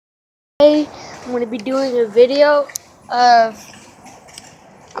Today I'm going to be doing a video of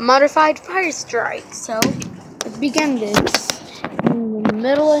a modified fire strike. So let's begin this. In the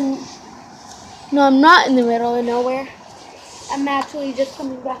middle of no, I'm not in the middle of nowhere. I'm actually just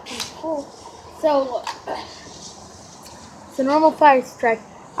coming back from school. So look, it's a normal fire strike.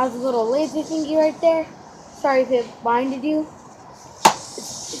 I have a little laser thingy right there. Sorry if it blinded you.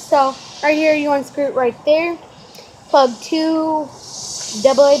 So right here, you unscrew it right there. Plug two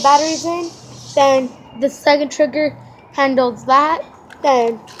AA batteries in. Then the second trigger handles that.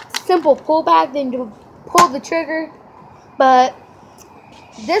 Then simple pullback. Then you pull the trigger. But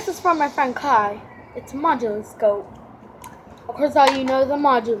this is from my friend Kai. It's a modular scope. Of course, all you know is a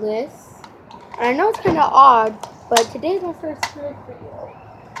modulus. And I know it's kind of odd, but today's my first Nerf video.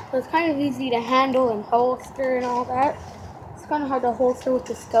 So it's kind of easy to handle and holster and all that. It's kind of hard to holster with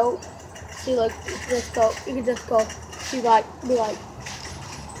the scope. See, like, you can just go, be like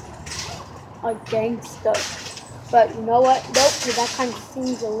gangsta. But you know what? Nope, that kind of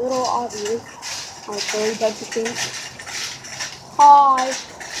seems a little obvious. Really, don't you think? Hi.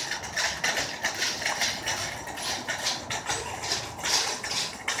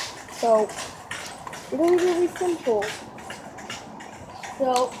 So, really simple.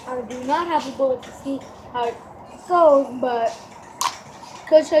 So, I do not have a bullet to see how it goes, but I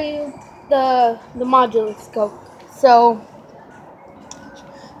could show you the modular scope. So,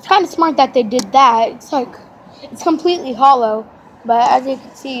 it's kind of smart that they did that. It's completely hollow, but as you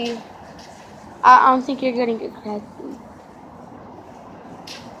can see, I don't think you're getting it correctly.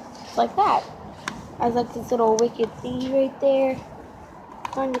 It's like that. Has like this little wicked thingy right there.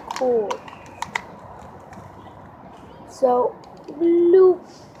 Kind of cool. So, bloop,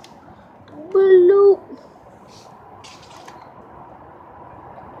 bloop.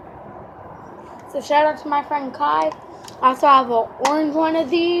 So shout out to my friend Kai. I also have an orange one of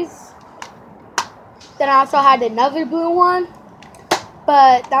these. Then I also had another blue one.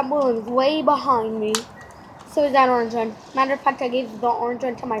 But that blue one's way behind me. So is that orange one. Matter of fact, I gave the orange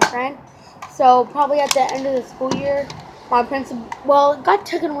one to my friend. So probably at the end of the school year, my principal, well, it got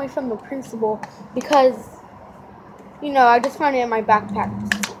taken away from the principal because, you know, I just found it in my backpack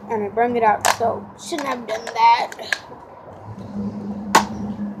and I brought it out. So shouldn't have done that.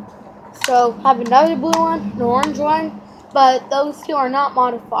 So have another blue one, an orange one, but those two are not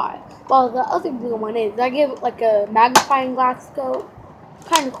modified. Well, the other blue one is. I give it like a magnifying glass scope.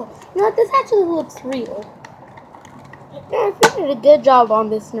 Kind of cool. You know what? This actually looks real. Yeah, I think they did a good job on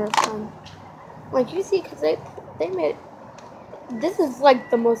this Nerf gun. Like you see, because they made this is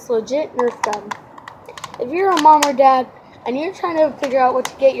like the most legit Nerf gun. If you're a mom or dad and you're trying to figure out what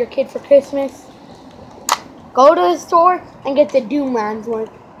to get your kid for Christmas, go to the store and get the Doomlands one.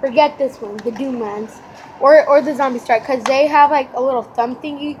 Forget this one, the Doomlands. Or the Zombie Strike, because they have like a little thumb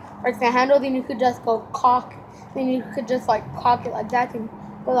thingy where it's the handle, then you could just go cock, then you could just like cock it like that, and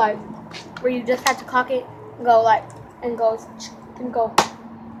go like, where you just have to cock it, and go like, and goes, and go,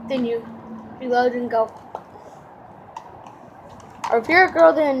 then you reload and go. Or if you're a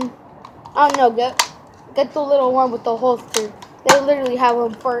girl, then, I don't know, get the little one with the holster. They literally have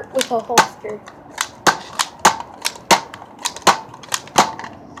one with a holster.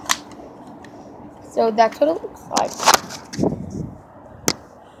 So that's what it looks like.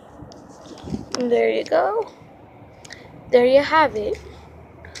 And there you go. There you have it.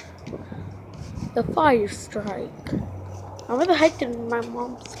 The fire strike. I really hiked in my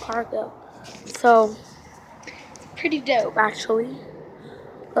mom's car though. So, it's pretty dope actually.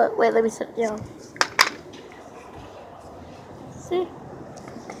 But wait, let me set it down. See?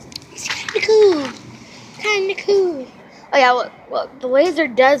 It's kinda cool. Kinda cool. Oh yeah, look, the laser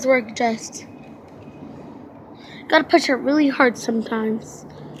does work just. Gotta push it really hard sometimes.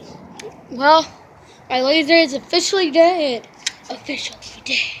 Well, my laser is officially dead. Officially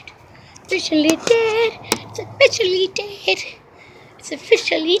dead. Officially dead. It's officially dead. It's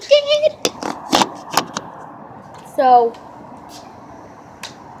officially dead. So,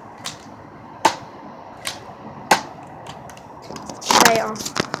 yeah.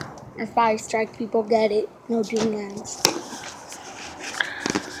 And fire strike people get it. No Doomlands.